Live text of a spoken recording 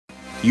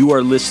You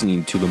are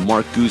listening to the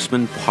Marc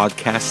Guzman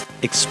Podcast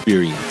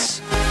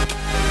Experience.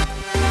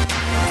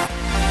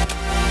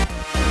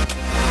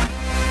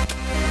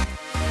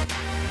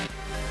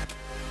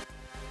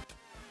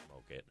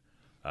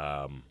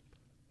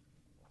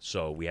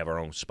 So we have our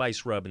own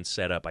spice rub and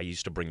setup. I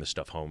used to bring the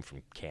stuff home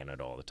from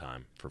Canada all the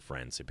time for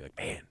friends. They'd be like,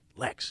 man,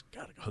 Lex,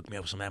 gotta hook me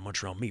up with some of that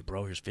Montreal meat,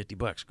 bro. Here's $50.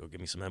 Go get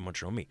me some of that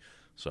Montreal meat.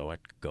 So I'd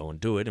go and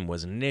do it, and it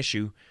wasn't an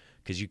issue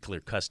because you clear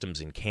customs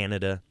in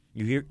Canada.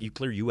 You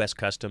clear U.S.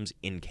 customs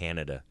in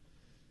Canada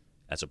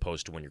as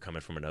opposed to when you're coming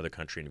from another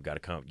country and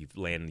you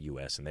land in the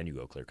U.S. and then you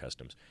go clear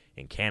customs.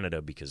 In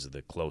Canada, because of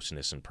the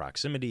closeness and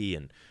proximity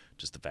and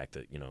just the fact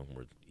that,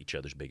 we're each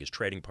other's biggest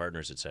trading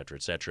partners, et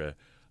cetera,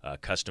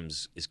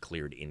 customs is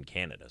cleared in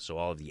Canada. So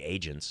all of the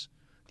agents,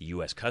 the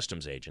U.S.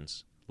 customs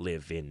agents,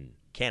 live in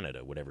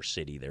Canada, whatever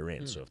city they're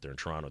in. So if they're in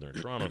Toronto, they're in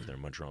Toronto. If they're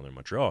in Montreal, they're in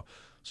Montreal.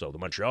 So the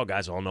Montreal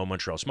guys all know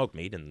Montreal smoked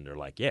meat, and they're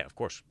like, yeah, of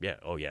course. Yeah,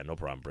 oh, yeah, no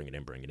problem. Bring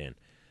it in.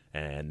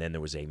 And then there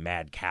was a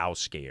mad cow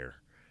scare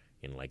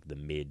in like the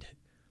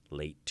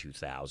late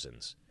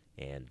 2000s.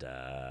 And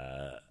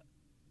I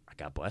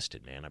got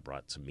busted, man. I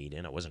brought some meat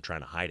in. I wasn't trying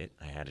to hide it.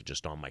 I had it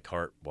just on my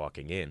cart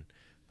walking in.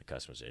 The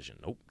customs agent,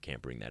 nope,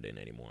 can't bring that in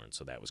anymore. And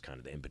so that was kind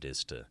of the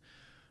impetus to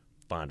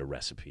find a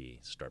recipe,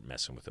 start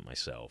messing with it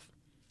myself.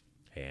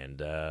 And,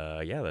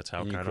 that's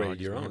how kind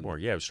of your own.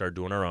 Yeah, we started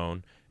doing our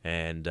own.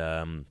 And,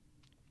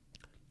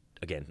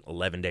 again,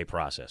 11-day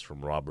process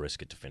from raw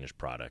brisket to finished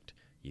product.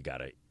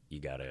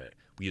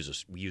 We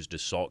used a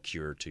salt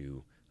cure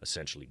to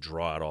essentially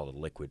draw out all the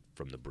liquid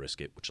from the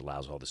brisket, which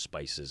allows all the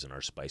spices and our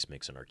spice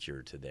mix and our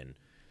cure to then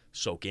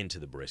soak into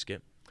the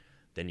brisket.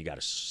 Then you got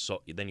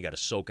to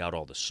soak out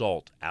all the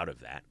salt out of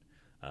that.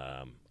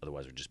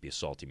 Otherwise, it would just be a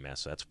salty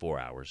mess. So that's 4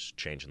 hours,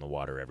 changing the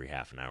water every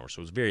half an hour. So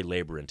it was very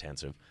labor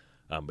intensive,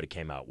 but it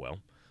came out well.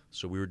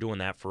 So we were doing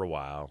that for a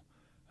while.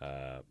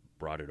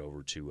 Brought it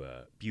over to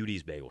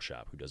Beauty's Bagel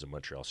Shop, who does a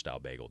Montreal-style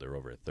bagel. They're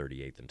over at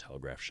 38th and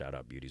Telegraph. Shout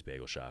out Beauty's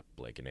Bagel Shop.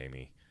 Blake and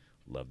Amy,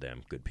 love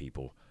them, good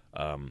people.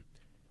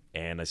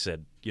 And I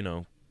said,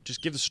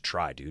 just give this a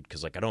try, dude,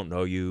 because, I don't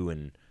know you,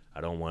 and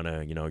I don't want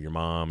to, your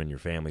mom and your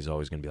family's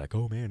always going to be like,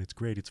 oh, man, it's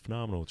great, it's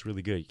phenomenal, it's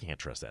really good. You can't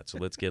trust that. So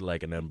let's get,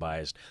 an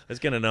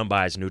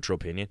unbiased neutral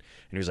opinion.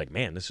 And he was like,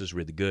 man, this is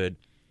really good.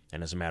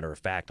 And as a matter of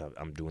fact,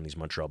 I'm doing these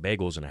Montreal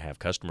bagels, and I have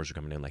customers who are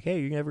coming in like, hey,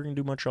 you ever going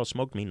to do Montreal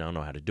smoked meat? I don't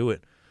know how to do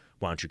it.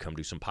 Why don't you come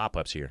do some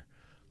pop-ups here?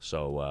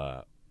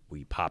 So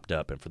we popped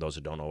up, and for those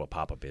who don't know what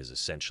pop-up is,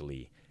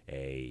 essentially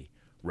a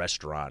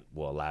restaurant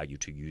will allow you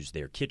to use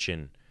their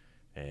kitchen,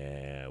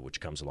 which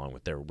comes along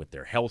with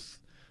their health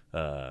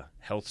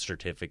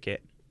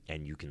certificate,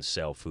 and you can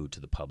sell food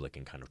to the public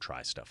and kind of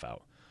try stuff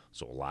out.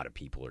 So a lot of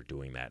people are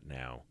doing that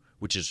now,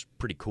 which is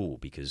pretty cool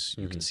because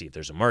you can see if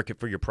there's a market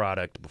for your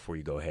product before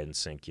you go ahead and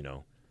sink,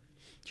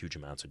 huge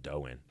amounts of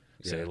dough in.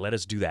 So they let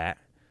us do that.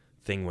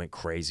 Thing went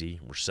crazy.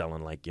 We're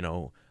selling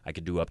I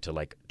could do up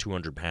to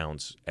 200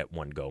 pounds at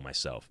one go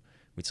myself.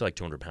 We'd sell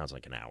 200 pounds in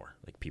an hour.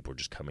 People were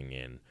just coming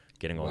in,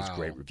 getting all these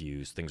great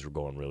reviews. Things were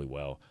going really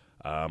well.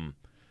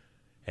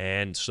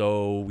 And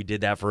so we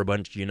did that for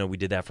we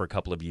did that for a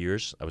couple of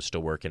years. I was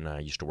still working. I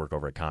used to work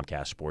over at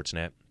Comcast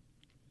Sportsnet.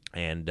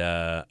 And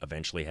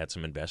eventually had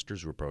some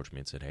investors who approached me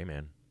and said, hey,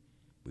 man,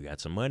 we got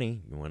some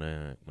money.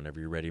 Whenever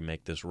you're ready to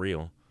make this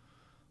real,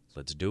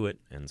 let's do it.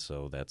 And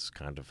so that's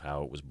kind of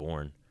how it was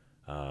born.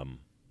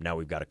 Now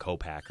we've got a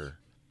co-packer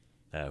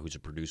who's a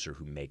producer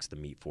who makes the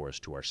meat for us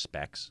to our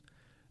specs.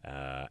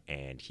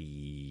 And he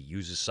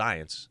uses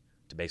science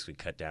to basically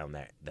cut down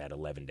that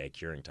 11-day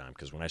curing time.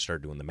 Because when I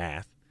started doing the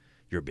math,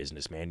 you're a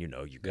businessman, you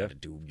got to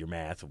do your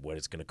math of what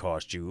it's going to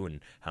cost you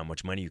and how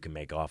much money you can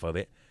make off of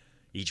it.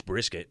 Each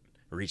brisket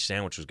or each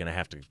sandwich was going to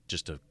have to,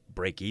 just to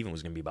break even,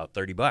 was going to be about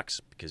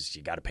 $30 because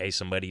you got to pay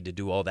somebody to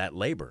do all that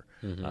labor.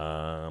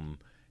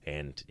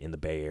 And in the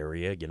Bay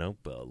Area,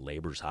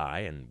 labor's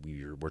high, and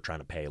we're trying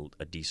to pay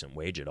a decent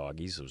wage at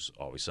Augie's. It was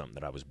always something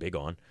that I was big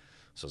on.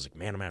 So I was like,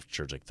 man, I'm going to have to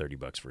charge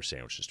 $30 for a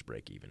sandwich just to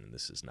break even, and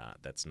that's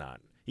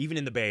not, even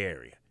in the Bay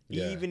Area.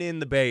 Yeah. Even in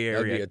the Bay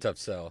Area. That'd be a tough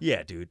sell.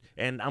 Yeah, dude.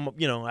 And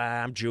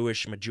I'm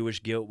Jewish. My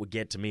Jewish guilt would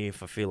get to me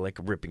if I feel like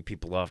I'm ripping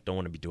people off. Don't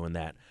want to be doing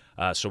that.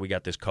 So we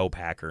got this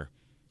co-packer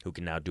who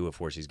can now do it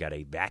for us. He's got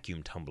a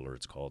vacuum tumbler,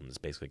 it's called, and it's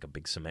basically like a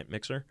big cement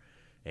mixer.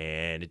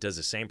 And it does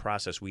the same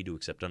process we do,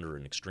 except under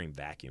an extreme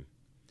vacuum.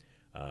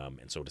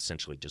 And so it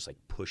essentially just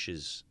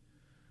pushes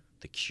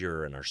the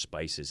cure and our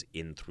spices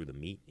in through the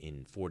meat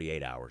in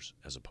 48 hours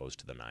as opposed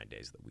to the 9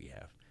 days that we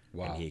have.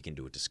 Wow. And he can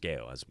do it to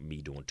scale. As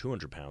me doing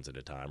 200 pounds at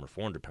a time or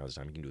 400 pounds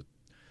at a time, he can do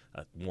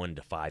it 1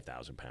 to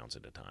 5,000 pounds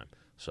at a time.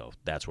 So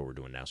that's what we're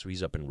doing now. So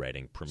he's up in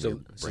Reading. So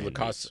the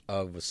cost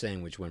of a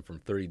sandwich went from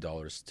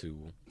 $30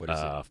 to, what is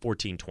it?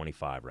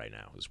 $14.25 right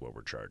now is what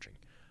we're charging.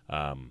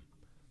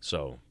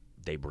 So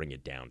they bring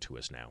it down to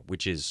us now,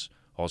 which is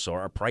also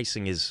our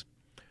pricing is,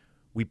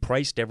 we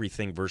priced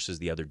everything versus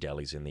the other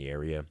delis in the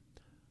area,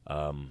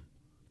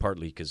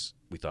 partly because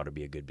we thought it'd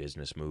be a good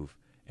business move,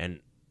 and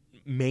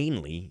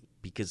mainly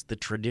because the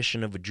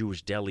tradition of a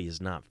Jewish deli is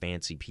not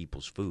fancy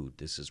people's food.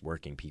 This is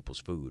working people's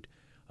food.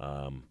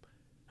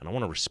 And I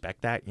want to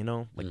respect that, you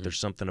know? Like, there's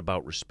something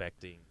about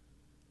respecting.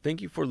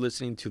 Thank you for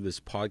listening to this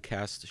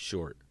podcast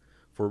short.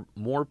 For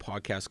more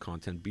podcast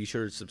content, be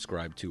sure to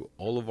subscribe to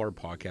all of our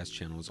podcast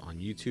channels on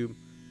YouTube,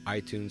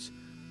 iTunes,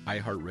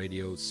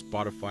 iHeartRadio,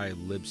 Spotify,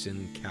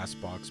 Libsyn,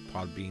 Castbox,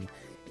 Podbean,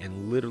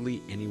 and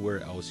literally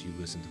anywhere else you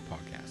listen to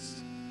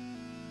podcasts.